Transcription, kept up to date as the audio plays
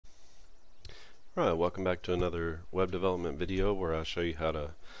Alright, welcome back to another web development video where I'll show you how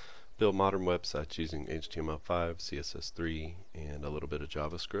to build modern websites using HTML5, CSS3, and a little bit of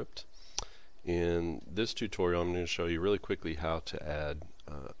JavaScript. In this tutorial I'm going to show you really quickly how to add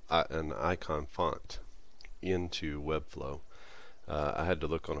an icon font into Webflow. I had to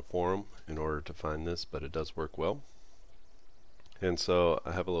look on a forum in order to find this, but it does work well. And so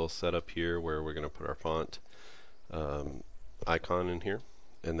I have a little setup here where we're going to put our font icon in here.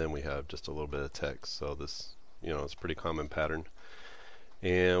 And then we have just a little bit of text. So this, it's a pretty common pattern.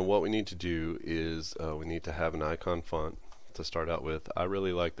 And what we need to do is we need to have an icon font to start out with. I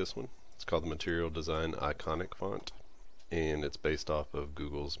really like this one. It's called the Material Design Iconic Font, and it's based off of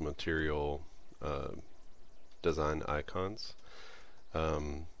Google's Material Design Icons.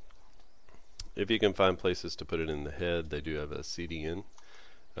 If you can find places to put it in the head, they do have a CDN,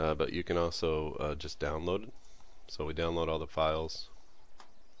 but you can also just download it. So we download all the files.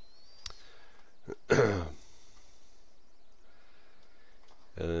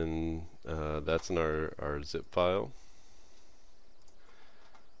 And that's in our zip file.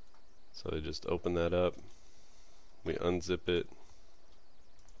 So I just open that up, we unzip it,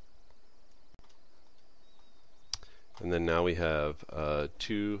 and then now we have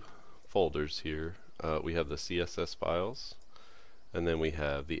two folders here. We have the CSS files, and then we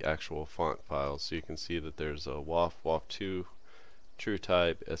have the actual font files. So you can see that there's a WAF, WAF2,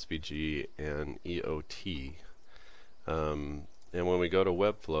 TrueType, SVG, and EOT. And when we go to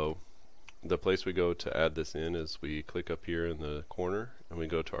Webflow, the place we go to add this in is we click up here in the corner and we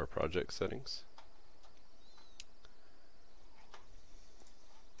go to our project settings.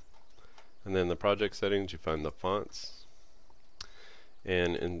 And then the project settings, you find the fonts.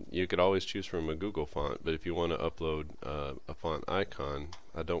 And you could always choose from a Google font, but if you want to upload a font icon,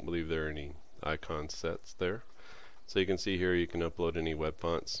 I don't believe there are any icon sets there. So you can see here you can upload any web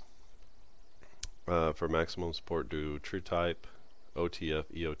fonts. For maximum support, do TrueType, OTF,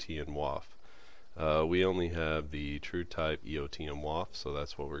 EOT, and WAF. We only have the TrueType, EOT, and WAF, so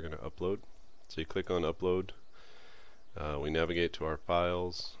that's what we're going to upload. So you click on Upload. We navigate to our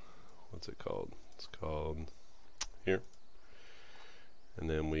files. What's it called? It's called here. And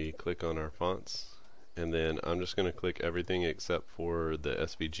then we click on our fonts. And then I'm just going to click everything except for the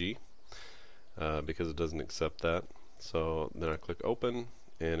SVG because it doesn't accept that. So then I click Open,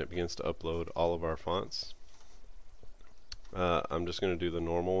 and it begins to upload all of our fonts. I'm just going to do the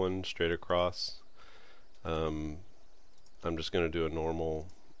normal one straight across. I'm just going to do a normal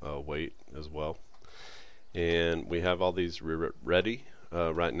weight as well. And we have all these ready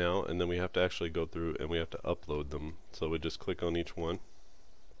right now, and then we have to actually go through and we have to upload them. So we just click on each one,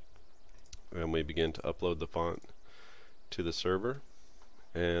 and we begin to upload the font to the server.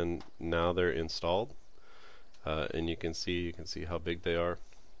 And now they're installed, and you can see how big they are.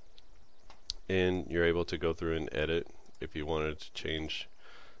 And you're able to go through and edit if you wanted to change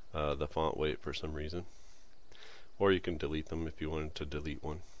the font weight for some reason, or you can delete them if you wanted to delete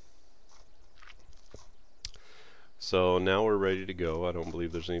one. So now we're ready to go. I don't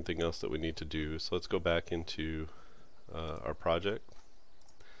believe there's anything else that we need to do, so let's go back into our project.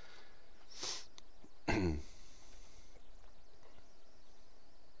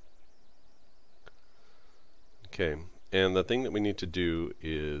 Okay, and the thing that we need to do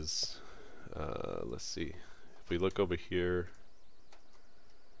is let's see, if we look over here,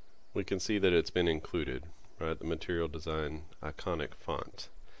 we can see that it's been included, right? The Material Design Iconic Font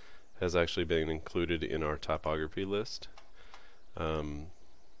has actually been included in our typography list.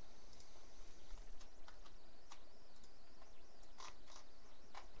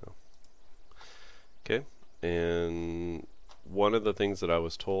 Okay, and one of the things that I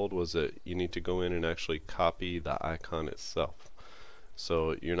was told was that you need to go in and actually copy the icon itself.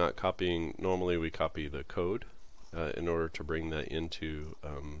 So you're not copying, normally we copy the code in order to bring that into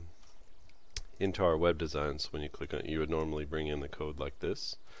our web designs. When you click on it, you would normally bring in the code like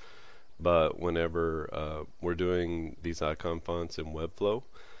this. But whenever we're doing these icon fonts in Webflow,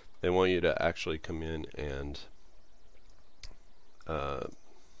 they want you to actually come in and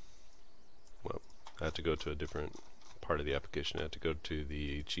well, I have to go to a different part of the application. I have to go to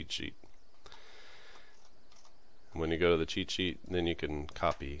the cheat sheet. When you go to the cheat sheet, then you can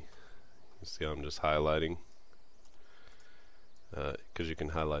copy. You see how I'm just highlighting, because you can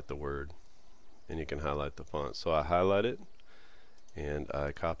highlight the word and you can highlight the font. So I highlight it and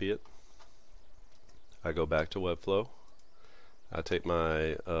I copy it. I go back to Webflow. I take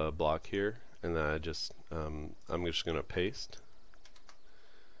my block here, and then I'm just going to paste.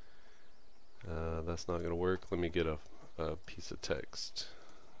 That's not going to work. Let me get a piece of text.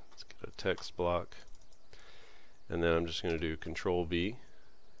 Let's get a text block. And then I'm just going to do Control V,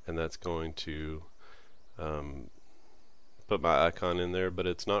 and that's going to put my icon in there, but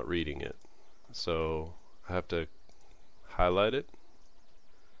it's not reading it. So I have to highlight it,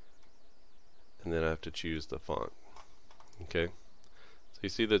 and then I have to choose the font. Okay, so you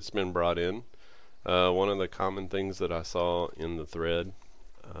see that's been brought in. One of the common things that I saw in the thread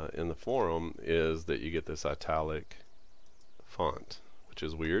in the forum is that you get this italic font, which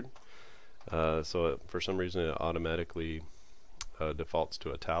is weird. So for some reason it automatically defaults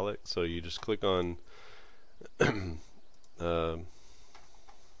to italic. So you just click on what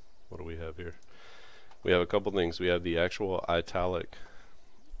do we have here? We have a couple things. We have the actual italic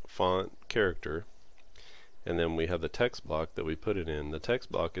font character, and then we have the text block that we put it in. The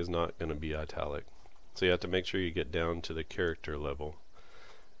text block is not going to be italic, so you have to make sure you get down to the character level,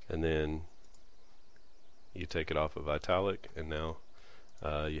 and then you take it off of italic, and now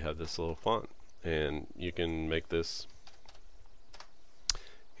you have this little font, and you can make this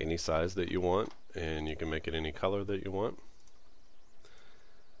any size that you want, and you can make it any color that you want.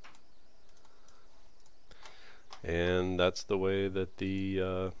 And that's the way that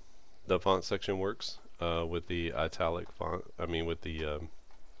the font section works with the italic font. I mean, with the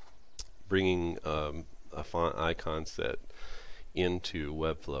bringing a font icon set into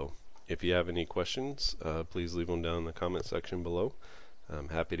Webflow. If you have any questions, please leave them down in the comment section below. I'm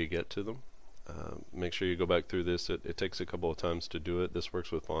happy to get to them. Make sure you go back through this. It takes a couple of times to do it. This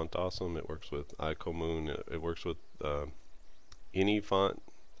works with Font Awesome. It works with iComoon. It works with any font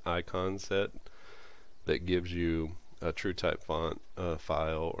icon set that gives you a TrueType font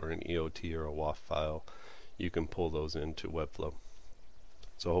file or an EOT or a WAF file. You can pull those into Webflow.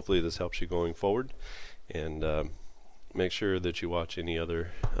 So hopefully this helps you going forward, and make sure that you watch any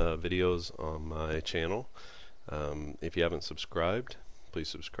other videos on my channel. If you haven't subscribed, please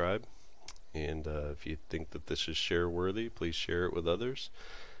subscribe, and if you think that this is share worthy, please share it with others.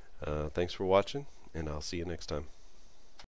 Thanks for watching, and I'll see you next time.